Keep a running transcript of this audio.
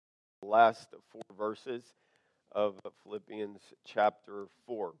last four verses of Philippians chapter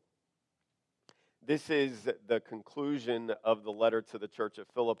 4. This is the conclusion of the letter to the church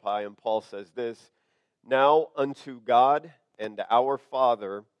at Philippi, and Paul says this, "Now unto God and our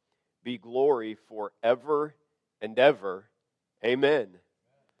Father be glory forever and ever. Amen.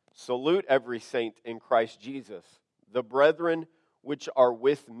 Salute every saint in Christ Jesus. The brethren which are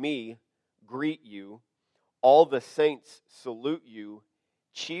with me greet you. All the saints salute you,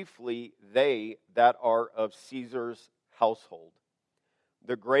 chiefly they that are of Caesar's household.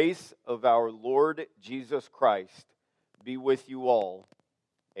 The grace of our Lord Jesus Christ be with you all.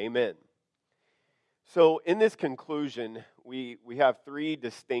 Amen." So in this conclusion, we have three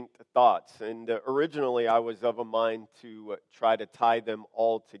distinct thoughts. And originally I was of a mind to try to tie them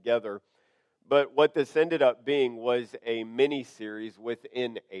all together. But what this ended up being was a mini-series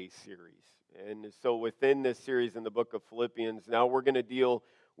within a series. And so within this series in the book of Philippians, now we're going to deal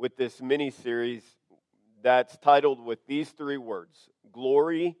with this mini-series that's titled with these three words: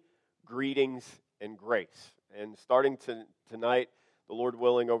 glory, greetings, and grace. And starting tonight, the Lord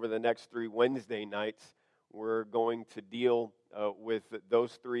willing, over the next 3 Wednesday nights, we're going to deal with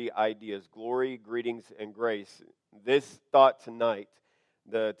those three ideas: glory, greetings, and grace. This thought tonight,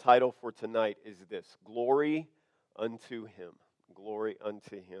 the title for tonight is this: glory unto Him. Glory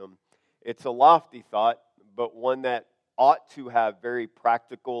unto Him. It's a lofty thought, but one that ought to have very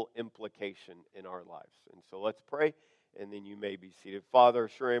practical implication in our lives. And so let's pray, and then you may be seated. Father,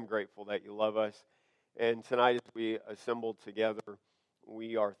 sure am grateful that you love us. And tonight as we assemble together,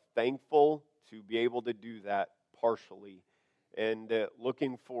 we are thankful to be able to do that partially, and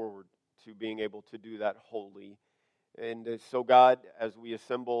looking forward to being able to do that wholly. And so God, as we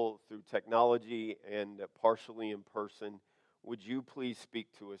assemble through technology and partially in person, would you please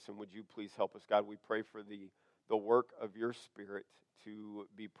speak to us, and would you please help us? God, we pray for the work of your Spirit to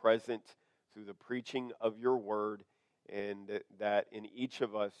be present through the preaching of your word, and that in each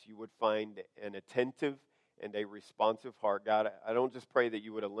of us you would find an attentive and a responsive heart. God, I don't just pray that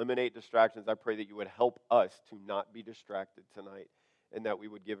you would eliminate distractions. I pray that you would help us to not be distracted tonight, and that we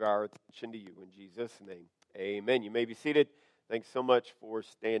would give our attention to you. In Jesus' name, amen. You may be seated. Thanks so much for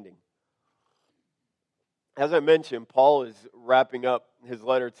standing. As I mentioned, Paul is wrapping up his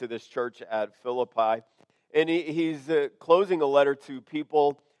letter to this church at Philippi, and he's closing a letter to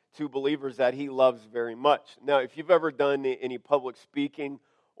people, to believers that he loves very much. Now, if you've ever done any public speaking,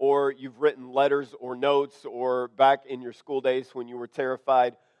 or you've written letters or notes, or back in your school days when you were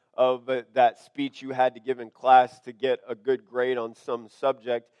terrified of that speech you had to give in class to get a good grade on some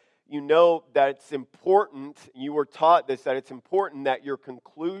subject, you know that it's important, you were taught this, that it's important that your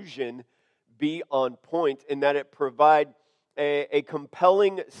conclusion be on point, and that it provide a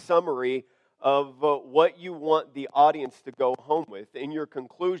compelling summary of what you want the audience to go home with. In your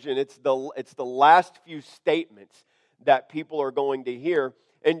conclusion, it's the last few statements that people are going to hear.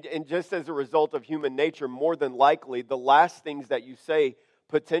 And just as a result of human nature, more than likely, the last things that you say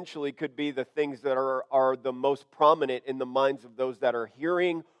potentially could be the things that are the most prominent in the minds of those that are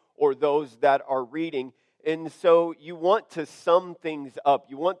hearing or those that are reading. And so you want to sum things up.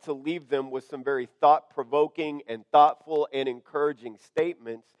 You want to leave them with some very thought-provoking and thoughtful and encouraging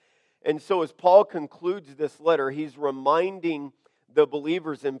statements. And so as Paul concludes this letter, he's reminding the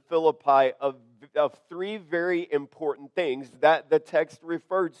believers in Philippi of three very important things that the text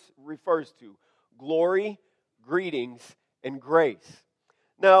refers to: glory, greetings, and grace.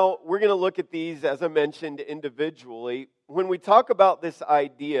 Now, we're going to look at these, as I mentioned, individually. When we talk about this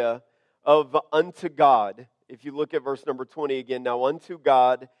idea of unto God, if you look at verse number 20 again, "Now unto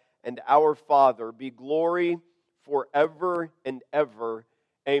God and our Father be glory forever and ever.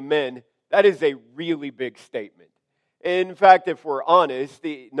 Amen." That is a really big statement. In fact, if we're honest,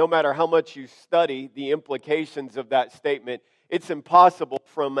 no matter how much you study the implications of that statement, it's impossible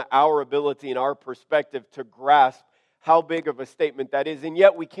from our ability and our perspective to grasp how big of a statement that is, and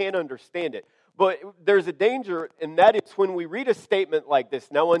yet we can't understand it. But there's a danger, and that is when we read a statement like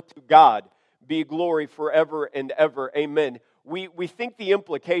this: "Now unto God be glory forever and ever. Amen." We think the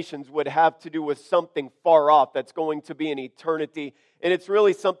implications would have to do with something far off that's going to be in eternity, and it's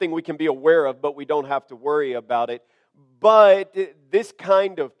really something we can be aware of, but we don't have to worry about it. But this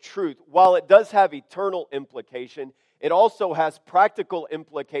kind of truth, while it does have eternal implication, it also has practical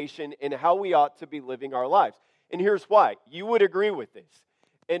implication in how we ought to be living our lives. And here's why. You would agree with this.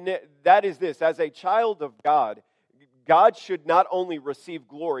 And that is this: as a child of God, God should not only receive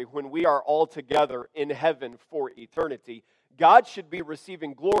glory when we are all together in heaven for eternity, God should be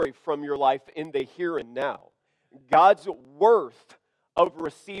receiving glory from your life in the here and now. God's worth of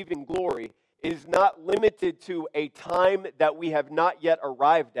receiving glory is not limited to a time that we have not yet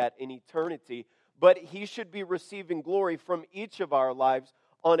arrived at in eternity, but he should be receiving glory from each of our lives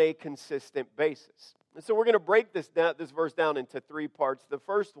on a consistent basis. And so we're going to break this verse down into three parts. The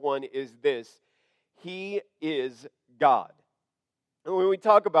first one is this: He is God. And when we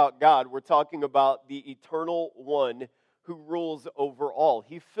talk about God, we're talking about the eternal one who rules over all.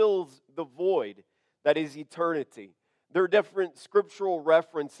 He fills the void that is eternity. There are different scriptural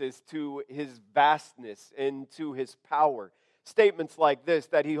references to his vastness and to his power. Statements like this,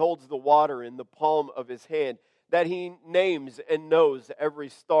 that he holds the water in the palm of his hand, that he names and knows every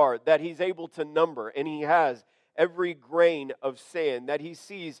star, that he's able to number and he has every grain of sand, that he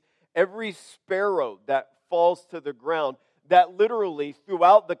sees every sparrow that falls to the ground, that literally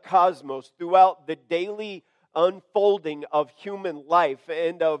throughout the cosmos, throughout the daily unfolding of human life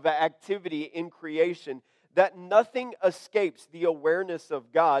and of activity in creation, that nothing escapes the awareness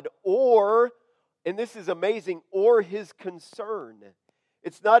of God or, and this is amazing, or his concern.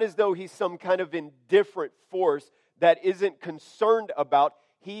 It's not as though he's some kind of indifferent force that isn't concerned about.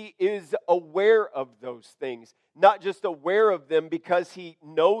 He is aware of those things. Not just aware of them because he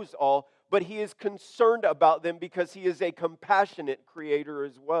knows all, but he is concerned about them because he is a compassionate creator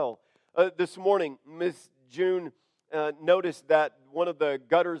as well. This morning, Miss June noticed that one of the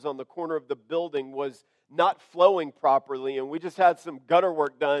gutters on the corner of the building was not flowing properly, and we just had some gutter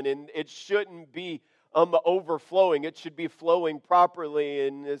work done, and it shouldn't be overflowing. It should be flowing properly,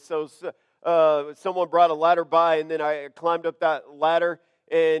 and so someone brought a ladder by, and then I climbed up that ladder,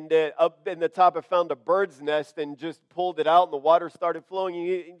 and up in the top I found a bird's nest and just pulled it out, and the water started flowing.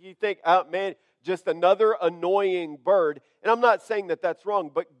 You think, oh, man, just another annoying bird. And I'm not saying that that's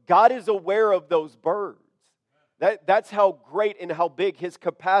wrong, but God is aware of those birds. That's how great and how big his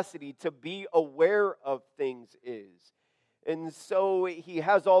capacity to be aware of things is. And so he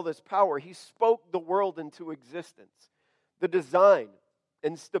has all this power. He spoke the world into existence. The design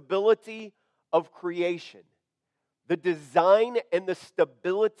and stability of creation. The design and the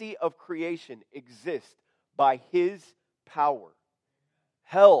stability of creation exist by his power.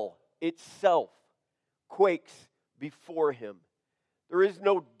 Hell itself quakes before him. There is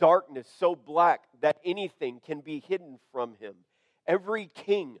no darkness so black that anything can be hidden from him. Every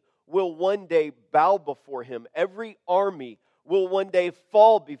king will one day bow before him. Every army will one day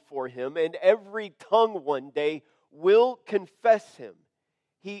fall before him. And every tongue one day will confess him.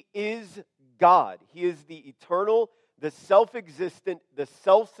 He is God. He is the eternal, the self-existent, the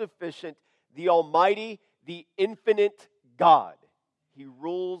self-sufficient, the almighty, the infinite God. He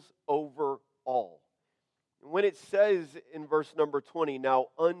rules over all. When it says in verse number 20, now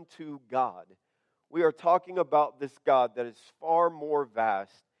unto God, we are talking about this God that is far more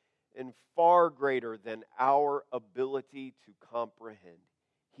vast and far greater than our ability to comprehend.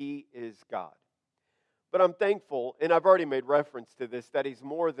 He is God. But I'm thankful, and I've already made reference to this, that he's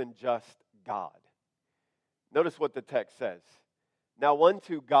more than just God. Notice what the text says. Now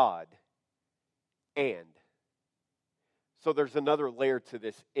unto God and. So there's another layer to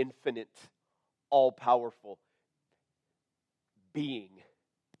this infinite, all-powerful being.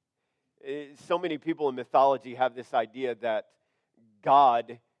 So many people in mythology have this idea that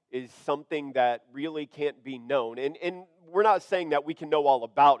God is something that really can't be known. And we're not saying that we can know all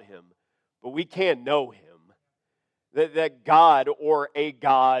about him, but we can know him. That God or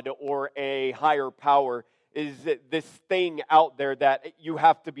a higher power is this thing out there that you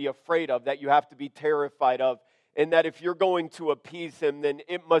have to be afraid of, that you have to be terrified of, and that if you're going to appease him, then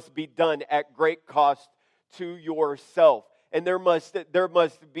it must be done at great cost to yourself. And there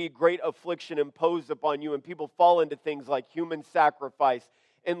must be great affliction imposed upon you, and people fall into things like human sacrifice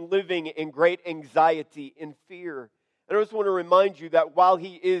and living in great anxiety and fear. And I just want to remind you that while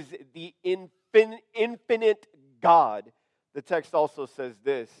he is the infinite God, the text also says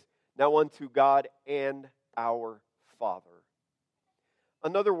this, now unto God and our Father.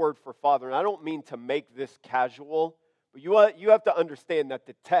 Another word for Father, and I don't mean to make this casual, but you have to understand that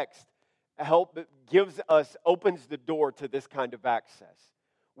the text opens the door to this kind of access.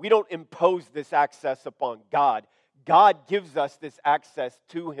 We don't impose this access upon God. God gives us this access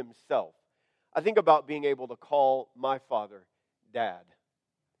to himself. I think about being able to call my father Dad.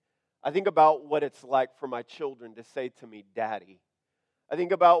 I think about what it's like for my children to say to me, Daddy. I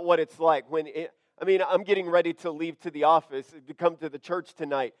think about what it's like I'm getting ready to leave to the office to come to the church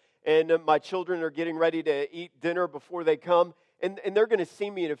tonight, and my children are getting ready to eat dinner before they come, and they're going to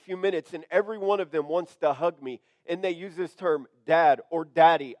see me in a few minutes, and every one of them wants to hug me, and they use this term, Dad or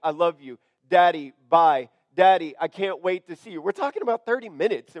Daddy, I love you, Daddy, bye, Daddy, I can't wait to see you. We're talking about 30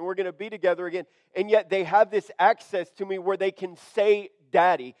 minutes, and we're going to be together again, and yet they have this access to me where they can say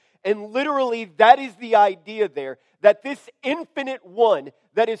Daddy, And literally, that is the idea there, that this infinite one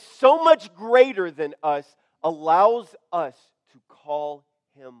that is so much greater than us allows us to call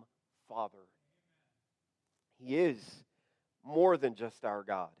him Father. He is more than just our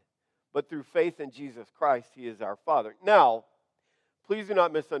God. But through faith in Jesus Christ, he is our Father. Now, please do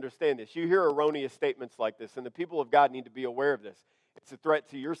not misunderstand this. You hear erroneous statements like this, and the people of God need to be aware of this. It's a threat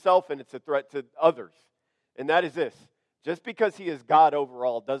to yourself, and it's a threat to others. And that is this. Just because he is God over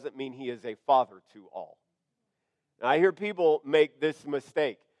all doesn't mean he is a father to all. Now, I hear people make this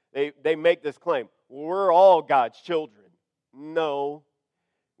mistake. They make this claim. We're all God's children. No.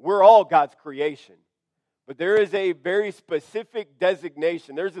 We're all God's creation. But there is a very specific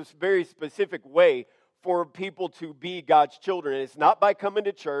designation. There's a very specific way for people to be God's children. And it's not by coming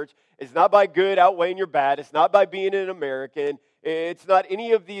to church. It's not by good outweighing your bad. It's not by being an American. It's not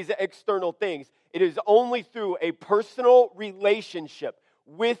any of these external things. It is only through a personal relationship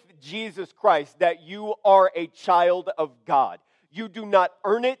with Jesus Christ that you are a child of God. You do not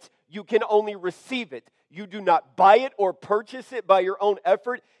earn it. You can only receive it. You do not buy it or purchase it by your own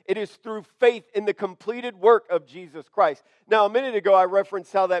effort. It is through faith in the completed work of Jesus Christ. Now, a minute ago, I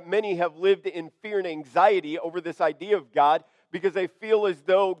referenced how that many have lived in fear and anxiety over this idea of God because they feel as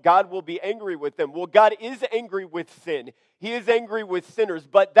though God will be angry with them. Well, God is angry with sin. He is angry with sinners,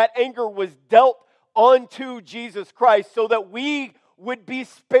 but that anger was dealt onto Jesus Christ so that we would be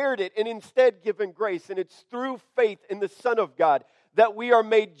spared it and instead given grace. And it's through faith in the Son of God that we are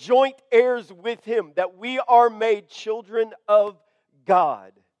made joint heirs with him, that we are made children of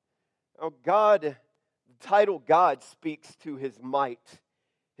God. Now, God, the title God speaks to his might,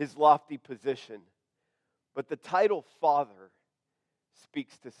 his lofty position. But the title Father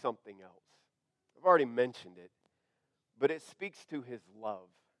speaks to something else. I've already mentioned it, but it speaks to his love.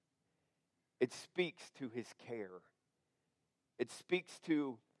 It speaks to his care. It speaks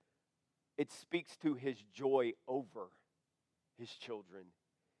to his joy over his children.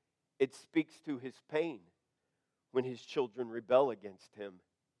 It speaks to his pain when his children rebel against him.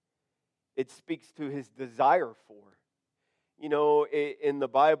 It speaks to his desire for. You know, in the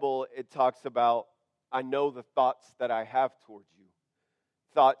Bible, it talks about, I know the thoughts that I have towards you.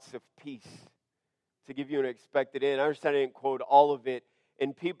 Thoughts of peace. To give you an expected end. I understand I didn't quote all of it,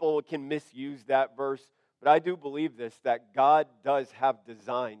 and people can misuse that verse, but I do believe this, that God does have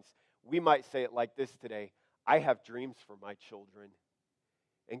designs. We might say it like this today. I have dreams for my children.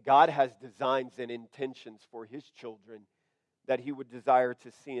 And God has designs and intentions for his children that he would desire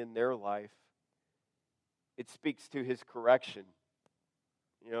to see in their life. It speaks to his correction.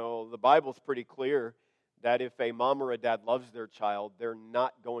 You know, the Bible's pretty clear that if a mom or a dad loves their child, they're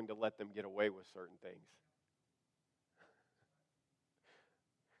not going to let them get away with certain things.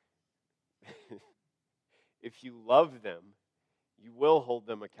 If you love them, you will hold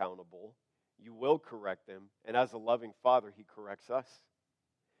them accountable. You will correct them. And as a loving father, he corrects us.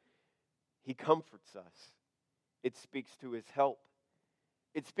 He comforts us. It speaks to his help.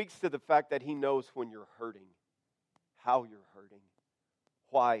 It speaks to the fact that he knows when you're hurting, how you're hurting,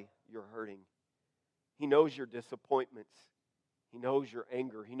 why you're hurting. He knows your disappointments. He knows your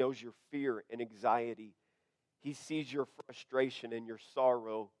anger. He knows your fear and anxiety. He sees your frustration and your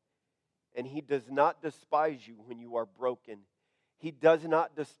sorrow. And he does not despise you when you are broken. He does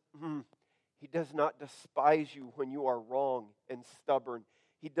not despise you when you are wrong and stubborn.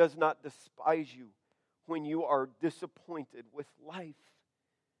 He does not despise you when you are disappointed with life.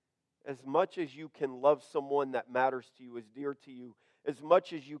 As much as you can love someone that matters to you, is dear to you, as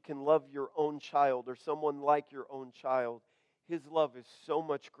much as you can love your own child or someone like your own child, his love is so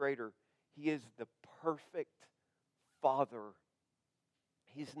much greater. He is the perfect Father.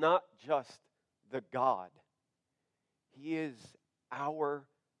 He's not just the God. He is our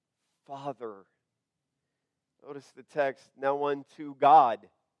Father. Notice the text, now unto God.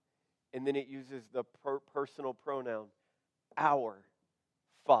 And then it uses the personal pronoun, our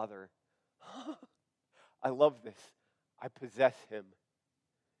Father. I love this. I possess him.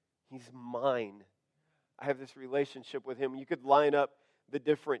 He's mine. I have this relationship with him. You could line up the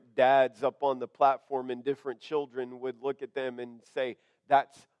different dads up on the platform, and different children would look at them and say,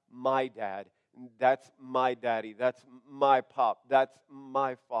 that's my dad. That's my daddy. That's my pop. That's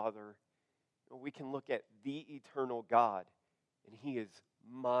my father. We can look at the eternal God, and he is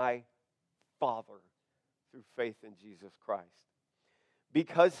my Father through faith in Jesus Christ.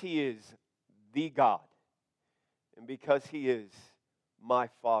 Because he is the God, and because he is my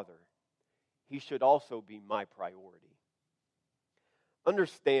Father, he should also be my priority.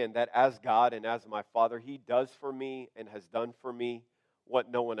 Understand that as God and as my Father, he does for me and has done for me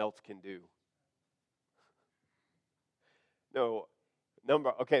what no one else can do. No,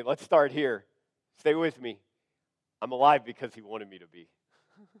 Okay, let's start here. Stay with me. I'm alive because he wanted me to be.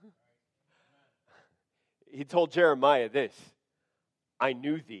 He told Jeremiah this, I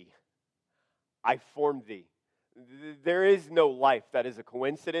knew thee. I formed thee. There is no life that is a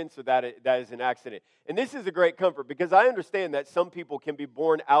coincidence or that is an accident. And this is a great comfort because I understand that some people can be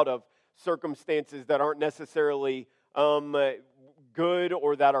born out of circumstances that aren't necessarily good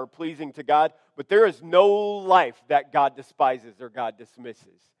or that are pleasing to God, but there is no life that God despises or God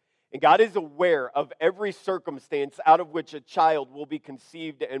dismisses. And God is aware of every circumstance out of which a child will be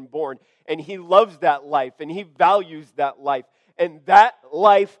conceived and born. And He loves that life and He values that life. And that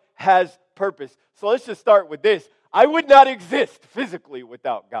life has purpose. So let's just start with this. I would not exist physically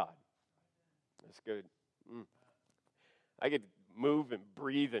without God. That's good. I could move and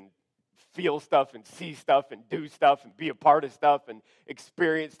breathe and feel stuff and see stuff and do stuff and be a part of stuff and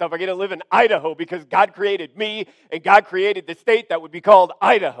experience stuff. I get to live in Idaho because God created me and God created the state that would be called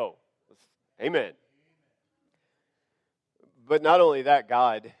Idaho. Amen. But not only that,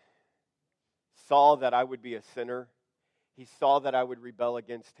 God saw that I would be a sinner. He saw that I would rebel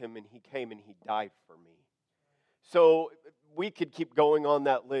against Him, and He came and He died for me. So we could keep going on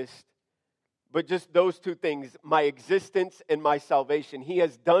that list, but just those two things, my existence and my salvation, He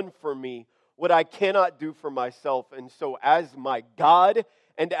has done for me what I cannot do for myself. And so as my God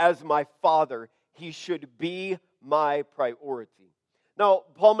and as my Father, He should be my priority. Now,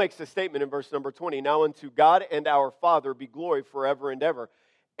 Paul makes a statement in verse number 20, now unto God and our Father be glory forever and ever.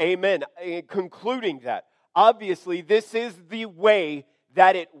 Amen. Concluding that, obviously, this is the way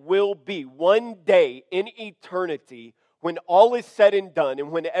that it will be. One day in eternity, when all is said and done, and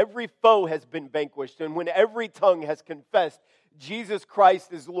when every foe has been vanquished, and when every tongue has confessed Jesus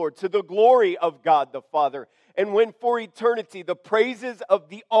Christ is Lord, to the glory of God the Father, and when for eternity the praises of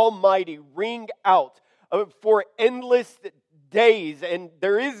the Almighty ring out for endless days, and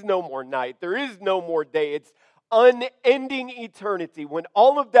there is no more night, there is no more day, it's unending eternity. When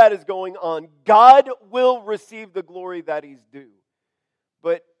all of that is going on, God will receive the glory that He's due.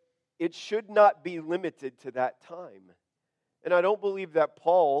 But it should not be limited to that time. And I don't believe that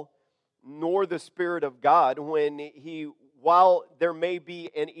Paul, nor the Spirit of God, while there may be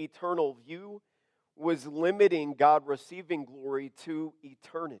an eternal view, was limiting God receiving glory to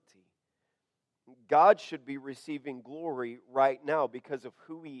eternity. God should be receiving glory right now because of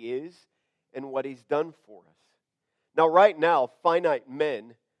who He is and what He's done for us. Now, right now, finite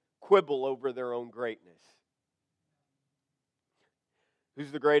men quibble over their own greatness.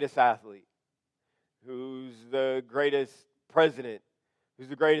 Who's the greatest athlete? Who's the greatest president? Who's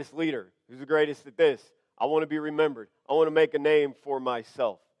the greatest leader? Who's the greatest at this? I want to be remembered. I want to make a name for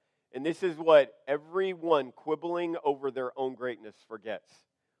myself. And this is what everyone quibbling over their own greatness forgets.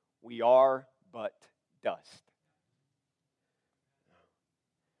 We are but dust.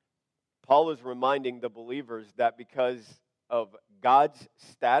 Paul is reminding the believers that because of God's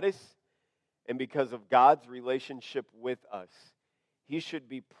status and because of God's relationship with us, He should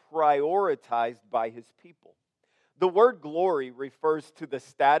be prioritized by His people. The word glory refers to the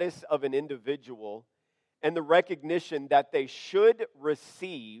status of an individual and the recognition that they should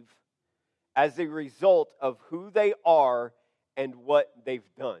receive as a result of who they are and what they've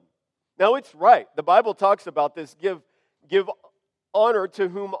done. Now, it's right. The Bible talks about this. Give honor to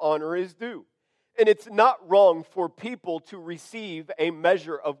whom honor is due. And it's not wrong for people to receive a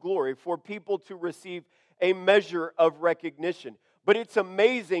measure of glory, for people to receive a measure of recognition. But it's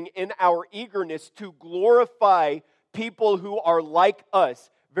amazing in our eagerness to glorify people who are like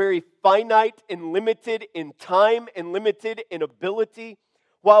us, very finite and limited in time and limited in ability,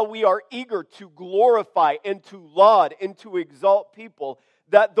 while we are eager to glorify and to laud and to exalt people,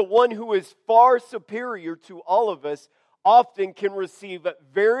 that the one who is far superior to all of us often can receive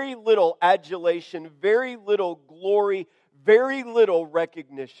very little adulation, very little glory, very little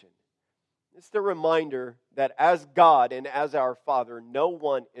recognition. It's the reminder that as God and as our Father, no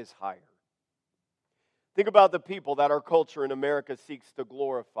one is higher. Think about the people that our culture in America seeks to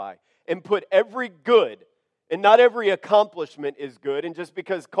glorify and put every good, and not every accomplishment is good, and just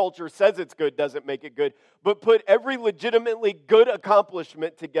because culture says it's good doesn't make it good, but put every legitimately good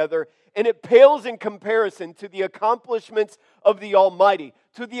accomplishment together, and it pales in comparison to the accomplishments of the Almighty,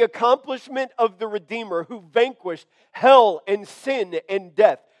 to the accomplishment of the Redeemer who vanquished hell and sin and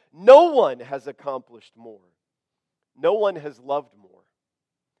death. No one has accomplished more. No one has loved more.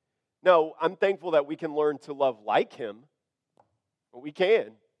 Now, I'm thankful that we can learn to love like Him. We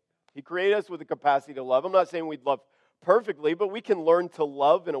can. He created us with the capacity to love. I'm not saying we'd love perfectly, but we can learn to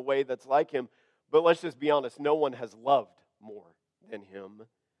love in a way that's like Him. But let's just be honest, no one has loved more than Him.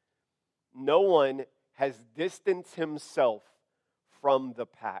 No one has distanced himself from the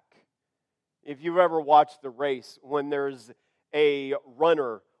pack. If you've ever watched the race, when there's a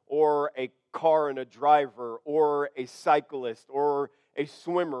runner or a car and a driver or a cyclist or a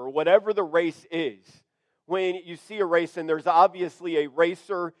swimmer, whatever the race is, when you see a race and there's obviously a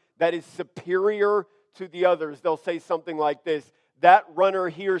racer that is superior to the others, they'll say something like this: that runner,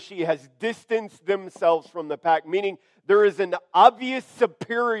 he or she has distanced themselves from the pack, meaning there is an obvious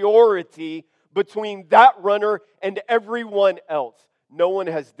superiority between that runner and everyone else. No one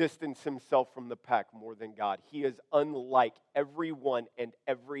has distanced himself from the pack more than God. He is unlike everyone and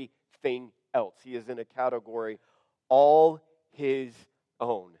everything else. He is in a category all his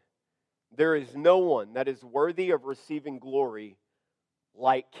own. There is no one that is worthy of receiving glory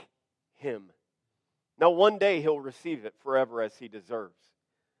like him. Now, one day he'll receive it forever as he deserves.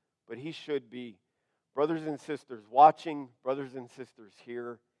 But he should be, brothers and sisters watching, brothers and sisters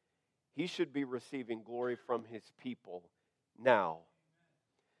here, he should be receiving glory from his people now.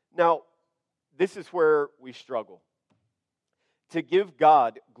 Now, this is where we struggle. To give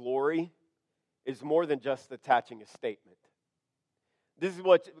God glory is more than just attaching a statement. This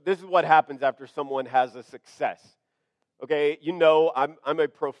is what happens after someone has a success. Okay, you know, I'm a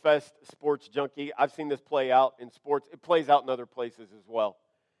professed sports junkie. I've seen this play out in sports. It plays out in other places as well.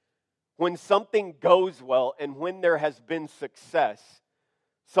 When something goes well and when there has been success,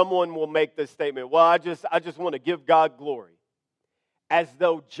 someone will make this statement: well, I just want to give God glory. As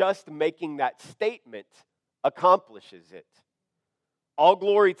though just making that statement accomplishes it. All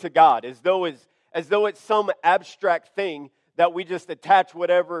glory to God, as though it's some abstract thing that we just attach to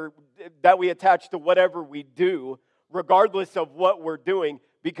whatever we do, regardless of what we're doing,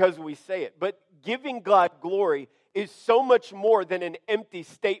 because we say it. But giving God glory is so much more than an empty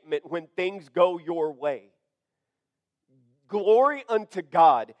statement when things go your way. Glory unto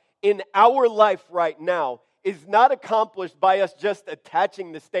God in our life right now is not accomplished by us just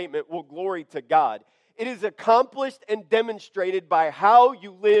attaching the statement, well, glory to God. It is accomplished and demonstrated by how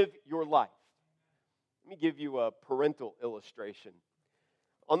you live your life. Let me give you a parental illustration.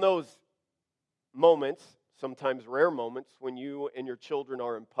 On those moments, sometimes rare moments, when you and your children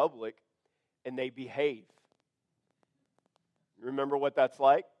are in public and they behave. You remember what that's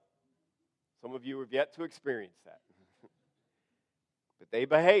like? Some of you have yet to experience that. But they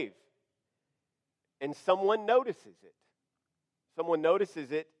behave. And someone notices it. Someone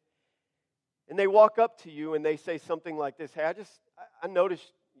notices it, and they walk up to you and they say something like this: hey, I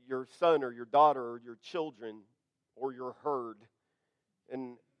noticed your son or your daughter or your children or your herd,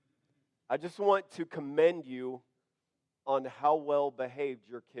 and I just want to commend you on how well behaved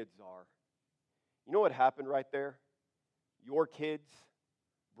your kids are. You know what happened right there? Your kids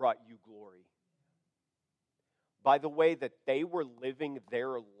brought you glory. By the way that they were living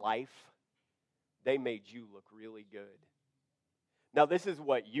their life, they made you look really good. Now, this is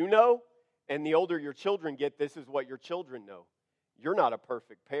what you know, and the older your children get, this is what your children know. You're not a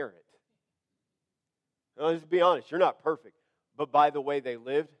perfect parent. Now, let's be honest, you're not perfect. But by the way they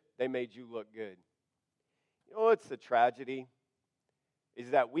lived, they made you look good. You know what's the tragedy?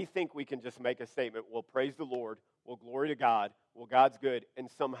 Is that we think we can just make a statement, well, praise the Lord, well, glory to God, well, God's good, and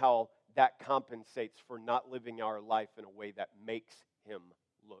somehow that compensates for not living our life in a way that makes him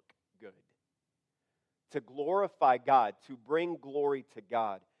look good. To glorify God, to bring glory to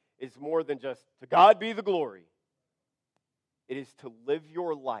God, is more than just, to God be the glory. It is to live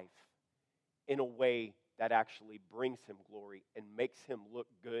your life in a way that actually brings him glory and makes him look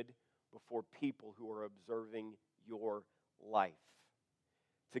good before people who are observing your life.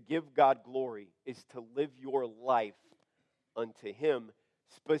 To give God glory is to live your life unto him,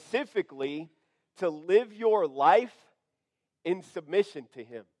 specifically to live your life in submission to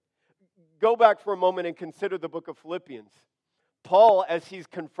him. Go back for a moment and consider the book of Philippians. Paul, as he's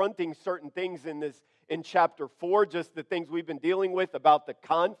confronting certain things in chapter 4, just the things we've been dealing with about the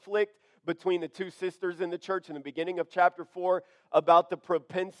conflict between the two sisters in the church in the beginning of chapter 4, about the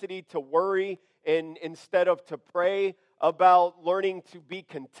propensity to worry and instead of to pray, about learning to be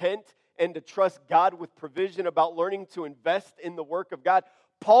content and to trust God with provision, about learning to invest in the work of God.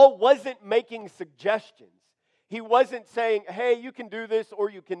 Paul wasn't making suggestions. He wasn't saying, hey, you can do this or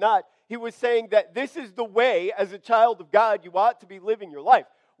you cannot. He was saying that this is the way, as a child of God, you ought to be living your life.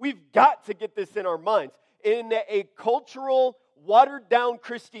 We've got to get this in our minds. In a cultural, watered-down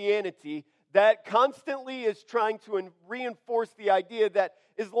Christianity that constantly is trying to reinforce the idea that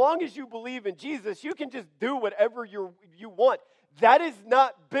as long as you believe in Jesus, you can just do whatever you want. That is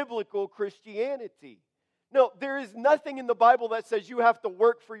not biblical Christianity. No, there is nothing in the Bible that says you have to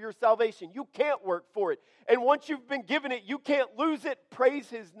work for your salvation. You can't work for it. And once you've been given it, you can't lose it. Praise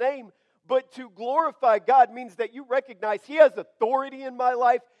his name. But to glorify God means that you recognize He has authority in my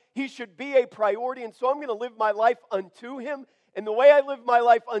life. He should be a priority, and so I'm going to live my life unto Him. And the way I live my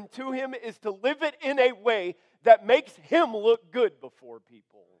life unto Him is to live it in a way that makes Him look good before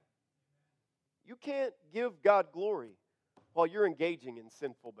people. You can't give God glory while you're engaging in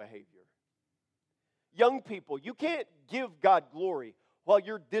sinful behavior. Young people, you can't give God glory while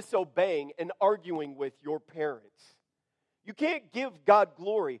you're disobeying and arguing with your parents. You can't give God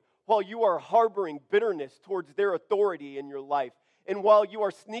glory while you are harboring bitterness towards their authority in your life, and while you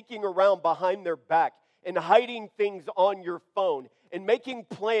are sneaking around behind their back and hiding things on your phone and making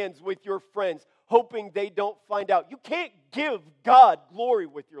plans with your friends, hoping they don't find out. You can't give God glory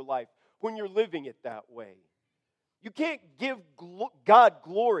with your life when you're living it that way. You can't give God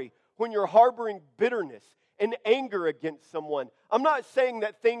glory when you're harboring bitterness and anger against someone. I'm not saying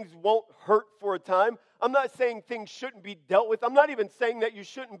that things won't hurt for a time. I'm not saying things shouldn't be dealt with. I'm not even saying that you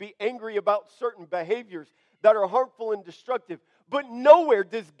shouldn't be angry about certain behaviors that are harmful and destructive. But nowhere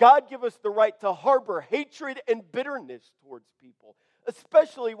does God give us the right to harbor hatred and bitterness towards people,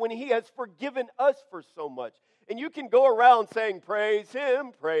 especially when He has forgiven us for so much. And you can go around saying, praise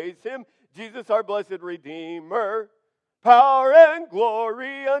Him, Jesus our blessed Redeemer. Power and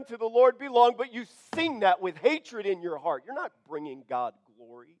glory unto the Lord belong. But you sing that with hatred in your heart. You're not bringing God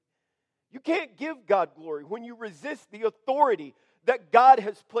glory. You can't give God glory when you resist the authority that God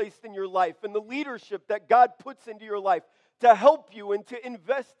has placed in your life and the leadership that God puts into your life to help you and to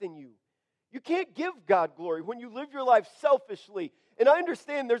invest in you. You can't give God glory when you live your life selfishly. And I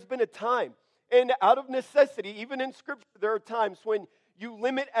understand there's been a time, and out of necessity, even in Scripture, there are times when you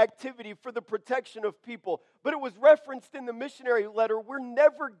limit activity for the protection of people. But it was referenced in the missionary letter, we're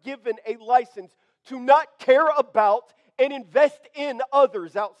never given a license to not care about and invest in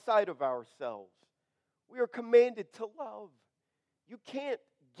others outside of ourselves. We are commanded to love. You can't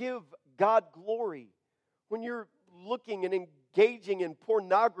give God glory when you're looking and engaging in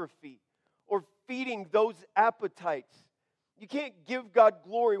pornography or feeding those appetites. You can't give God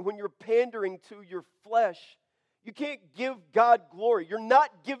glory when you're pandering to your flesh. You can't give God glory. You're not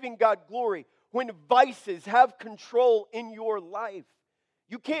giving God glory when vices have control in your life.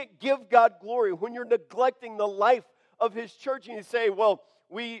 You can't give God glory when you're neglecting the life of His church and you say, well,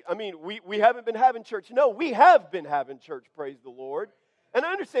 we haven't been having church. No, we have been having church, praise the Lord. And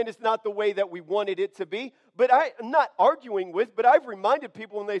I understand it's not the way that we wanted it to be, but I'm not arguing with, but I've reminded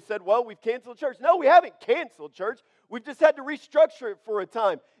people when they said, well, we've canceled church. No, we haven't canceled church. We've just had to restructure it for a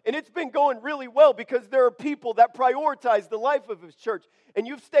time. And it's been going really well because there are people that prioritize the life of His church. And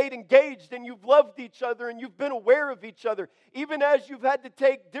you've stayed engaged and you've loved each other and you've been aware of each other. Even as you've had to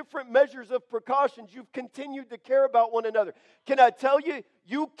take different measures of precautions, you've continued to care about one another. Can I tell you,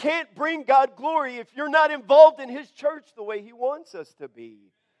 you can't bring God glory if you're not involved in His church the way He wants us to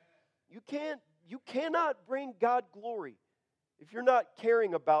be. You cannot bring God glory if you're not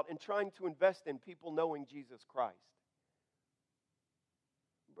caring about and trying to invest in people knowing Jesus Christ.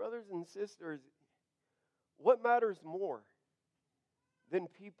 Brothers and sisters, what matters more than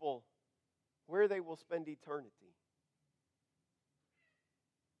people where they will spend eternity?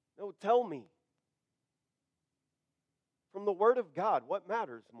 No, tell me. From the Word of God, what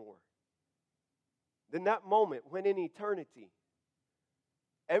matters more than that moment when in eternity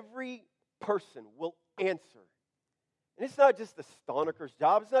every person will answer? And it's not just the Stoneker's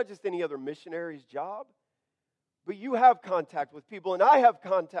job. It's not just any other missionary's job. But you have contact with people, and I have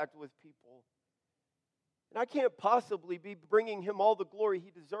contact with people. And I can't possibly be bringing Him all the glory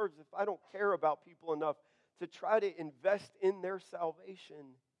He deserves if I don't care about people enough to try to invest in their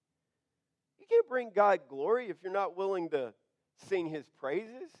salvation. You can't bring God glory if you're not willing to sing His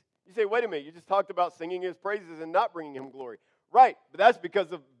praises. You say, wait a minute, you just talked about singing His praises and not bringing Him glory. Right, but that's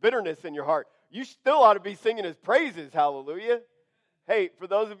because of bitterness in your heart. You still ought to be singing His praises, hallelujah. Hey, for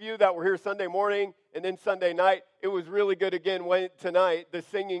those of you that were here Sunday morning and then Sunday night, it was really good again tonight. The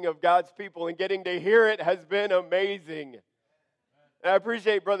singing of God's people and getting to hear it has been amazing. And I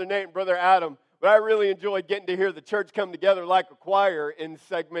appreciate Brother Nate and Brother Adam, but I really enjoyed getting to hear the church come together like a choir in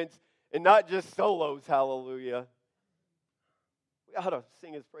segments and not just solos, hallelujah. We ought to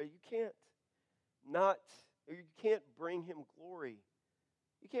sing His praise. You can't bring Him glory.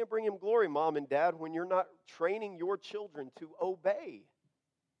 You can't bring Him glory, Mom and Dad, when you're not training your children to obey.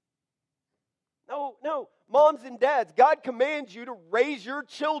 No, moms and dads, God commands you to raise your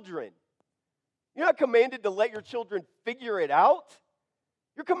children. You're not commanded to let your children figure it out.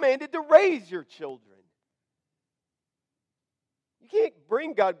 You're commanded to raise your children. You can't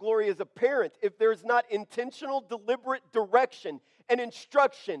bring God glory as a parent if there's not intentional, deliberate direction and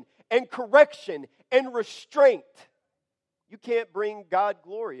instruction and correction and restraint. You can't bring God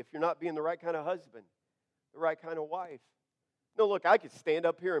glory if you're not being the right kind of husband, the right kind of wife. No, look, I could stand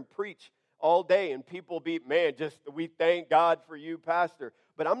up here and preach all day and people be, man, just we thank God for you, Pastor.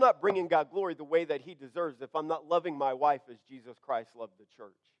 But I'm not bringing God glory the way that he deserves if I'm not loving my wife as Jesus Christ loved the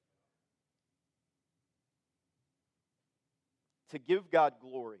church. To give God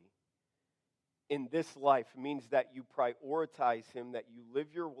glory in this life means that you prioritize him, that you live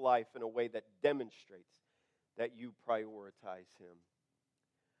your life in a way that demonstrates that you prioritize him.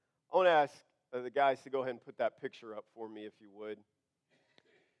 I want to ask the guys to go ahead and put that picture up for me, if you would.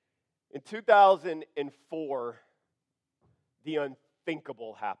 In 2004, the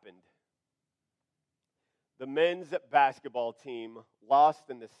unthinkable happened. The men's basketball team lost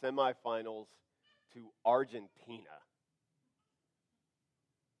in the semifinals to Argentina.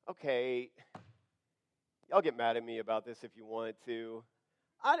 Okay, y'all get mad at me about this if you want to.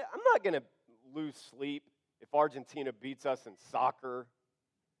 I'm not going to lose sleep if Argentina beats us in soccer,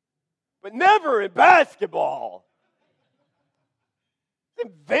 but never in basketball. It's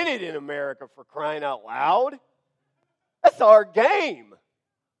invented in America, for crying out loud. That's our game,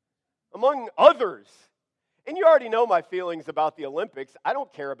 among others. And you already know my feelings about the Olympics. I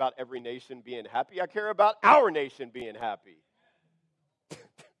don't care about every nation being happy. I care about our nation being happy.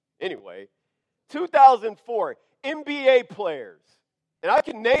 Anyway, 2004, NBA players, and I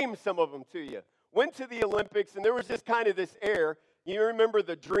can name some of them to you, went to the Olympics, and there was just kind of this air. You remember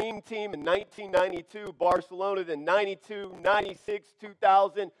the Dream Team in 1992, Barcelona, then 92, 96,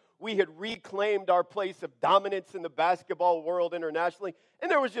 2000. We had reclaimed our place of dominance in the basketball world internationally,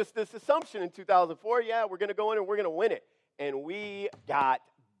 and there was just this assumption in 2004, yeah, we're going to go in and we're going to win it. And we got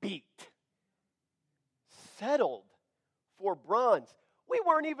beat. Settled for bronze. We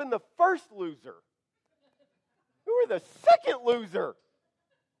weren't even the first loser. We were the second loser.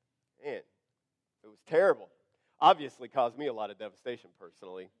 Man, it was terrible. Obviously caused me a lot of devastation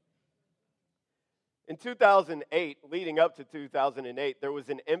personally. In 2008, leading up to 2008, there was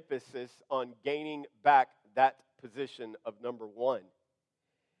an emphasis on gaining back that position of number one.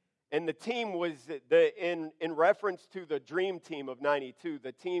 And the team was, in reference to the Dream Team of 92,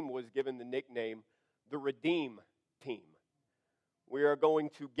 the team was given the nickname the Redeem Team. We are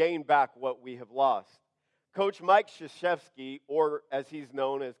going to gain back what we have lost. Coach Mike Krzyzewski, or as he's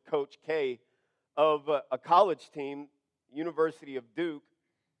known as Coach K, of a college team, University of Duke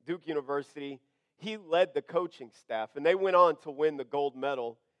University, he led the coaching staff, and they went on to win the gold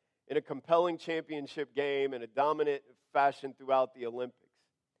medal in a compelling championship game in a dominant fashion throughout the Olympics.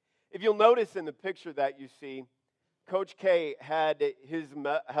 If you'll notice in the picture that you see, Coach K had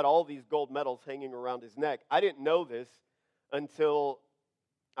all these gold medals hanging around his neck. I didn't know this until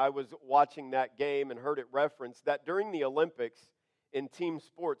I was watching that game and heard it referenced that during the Olympics in team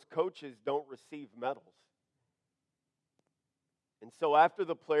sports, coaches don't receive medals. And so after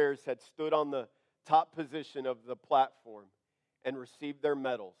the players had stood on the top position of the platform and received their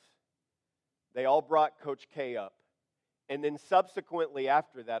medals, they all brought Coach K up. And then subsequently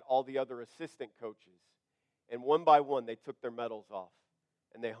after that, all the other assistant coaches, and one by one, they took their medals off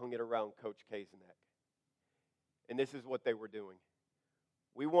and they hung it around Coach K's neck. And this is what they were doing.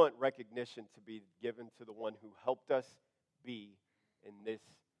 We want recognition to be given to the one who helped us be in this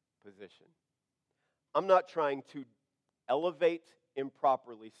position. I'm not trying to elevate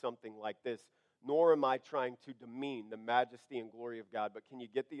improperly something like this, nor am I trying to demean the majesty and glory of God, but can you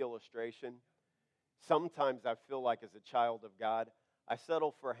get the illustration? Sometimes I feel like as a child of God, I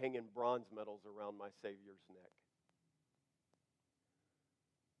settle for hanging bronze medals around my Savior's neck.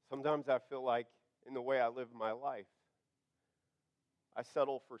 Sometimes I feel like in the way I live my life, I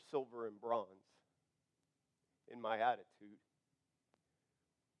settle for silver and bronze in my attitude,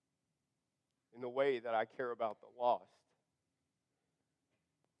 in the way that I care about the lost,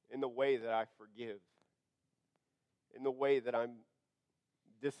 in the way that I forgive, in the way that I'm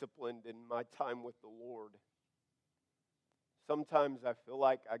disciplined in my time with the Lord. Sometimes I feel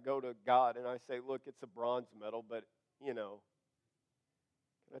like I go to God and I say, look, it's a bronze medal, but, can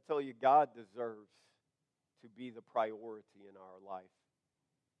I tell you, God deserves to be the priority in our life.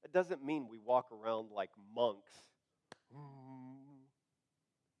 It doesn't mean we walk around like monks.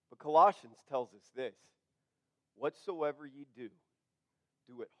 But Colossians tells us this: whatsoever ye do,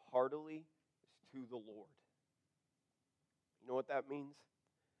 do it heartily as to the Lord. You know what that means?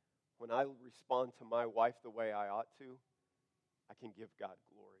 When I respond to my wife the way I ought to, I can give God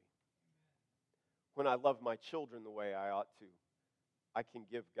glory. When I love my children the way I ought to, I can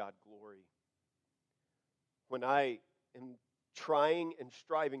give God glory. When I am trying and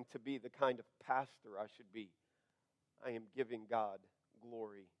striving to be the kind of pastor I should be, I am giving God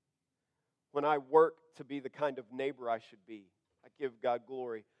glory. When I work to be the kind of neighbor I should be, I give God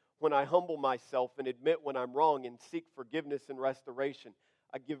glory. When I humble myself and admit when I'm wrong and seek forgiveness and restoration,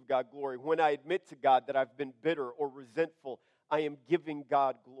 I give God glory. When I admit to God that I've been bitter or resentful, I am giving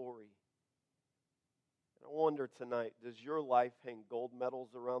God glory. And I wonder tonight, does your life hang gold medals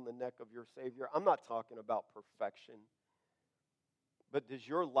around the neck of your Savior? I'm not talking about perfection, but does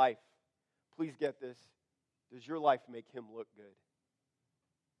your life, please get this, does your life make him look good?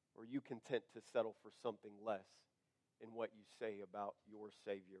 Or are you content to settle for something less in what you say about your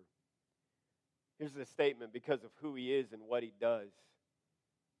Savior? Here's the statement: because of who he is and what he does,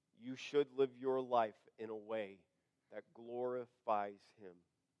 you should live your life in a way that glorifies him.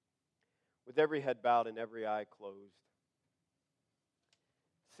 With every head bowed and every eye closed,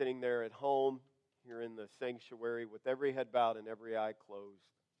 sitting there at home, here in the sanctuary, with every head bowed and every eye closed,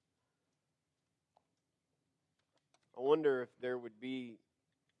 I wonder if there would be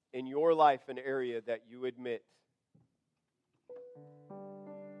in your life an area that you admit,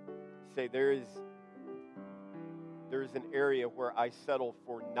 say, there is an area where I settle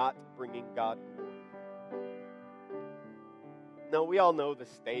for not bringing God glory. Now, we all know the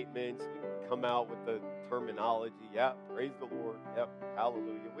statements. We can come out with the terminology. Yeah, praise the Lord. Yep,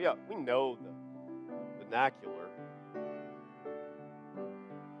 hallelujah. We know the vernacular.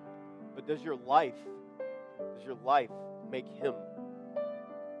 But does your life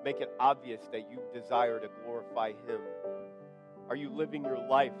make it obvious that you desire to glorify him? Are you living your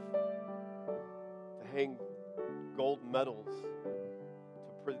life to hang gold medals,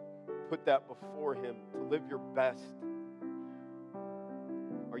 to put that before him, to live your best?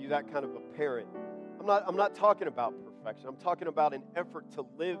 Are you that kind of a parent? I'm not talking about perfection. I'm talking about an effort to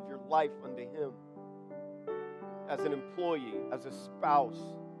live your life unto him. As an employee, as a spouse,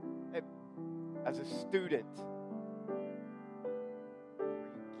 as a student, are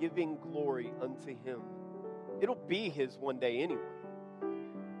you giving glory unto him? It'll be his one day anyway,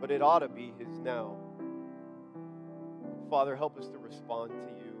 but it ought to be his now. Father, help us to respond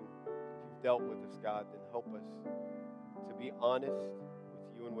to you. If you've dealt with us, God, then help us to be honest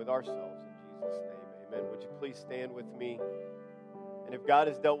with you and with ourselves. In Jesus' name, amen. Would you please stand with me? And if God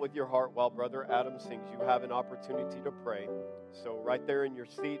has dealt with your heart while Brother Adam sings, you have an opportunity to pray. So right there in your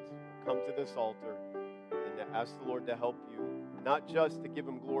seat, come to this altar and ask the Lord to help you, not just to give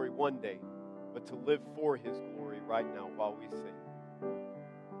him glory one day, but to live for his glory right now while we sing.